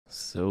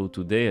So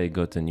today I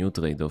got a new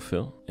trade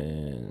offer,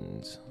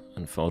 and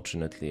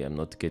unfortunately I'm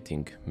not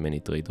getting many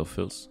trade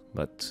offers,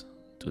 but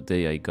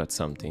today I got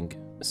something.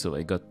 So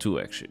I got two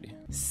actually.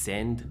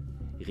 Send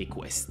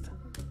request.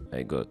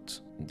 I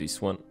got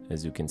this one,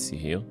 as you can see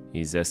here.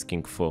 He's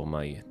asking for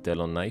my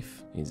Talon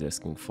knife, he's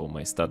asking for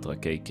my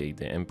StatTrak AK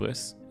the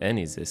Empress, and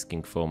he's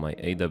asking for my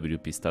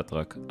AWP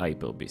StatTrak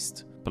Hyper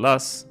Beast,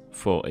 plus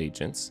 4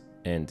 agents,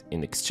 and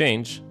in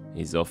exchange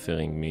he's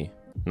offering me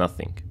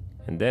nothing.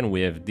 And then we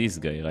have this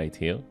guy right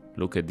here.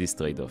 Look at this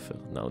trade offer.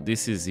 Now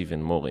this is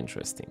even more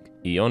interesting.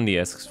 He only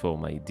asks for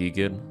my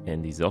Deagle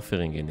and he's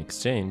offering in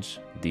exchange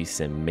this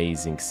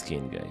amazing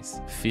skin, guys.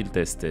 Field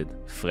tested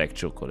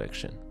Fracture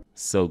collection.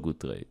 So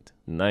good trade.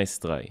 Nice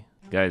try.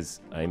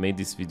 Guys, I made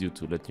this video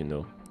to let you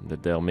know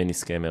that there are many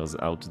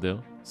scammers out there,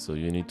 so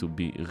you need to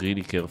be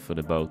really careful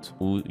about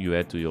who you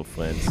add to your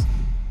friends.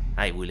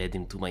 I will add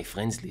him to my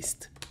friends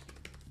list.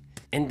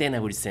 And then I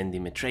will send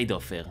him a trade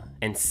offer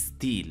and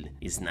steal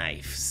his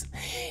knives.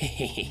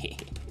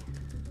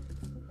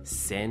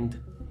 Send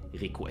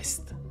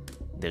request.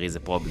 There is a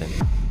problem.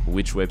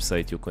 Which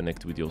website you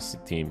connect with your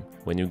team.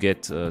 When you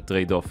get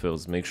trade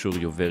offers, make sure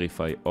you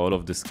verify all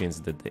of the skins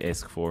that they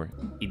ask for.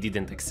 He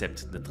didn't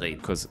accept the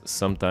trade. Because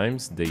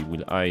sometimes they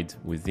will hide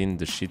within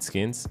the shit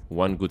skins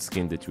one good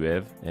skin that you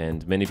have,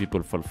 and many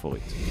people fall for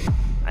it.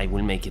 I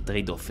will make a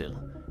trade offer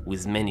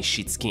with many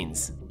shit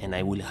skins, and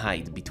I will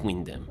hide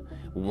between them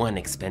one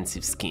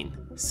expensive skin.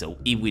 So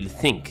he will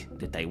think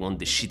that I want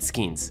the shit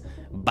skins,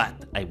 but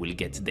I will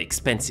get the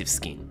expensive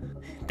skin.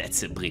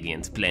 That's a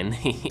brilliant plan.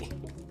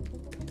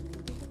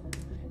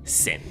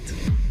 Send.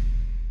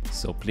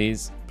 So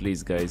please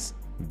guys,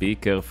 be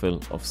careful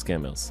of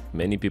scammers.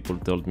 Many people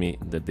told me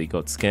that they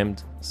got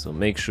scammed, so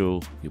make sure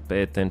you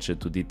pay attention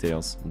to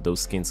details. Those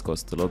skins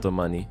cost a lot of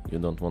money, you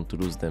don't want to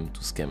lose them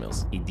to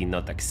scammers. He did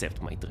not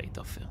accept my trade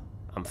offer.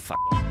 I'm fucked.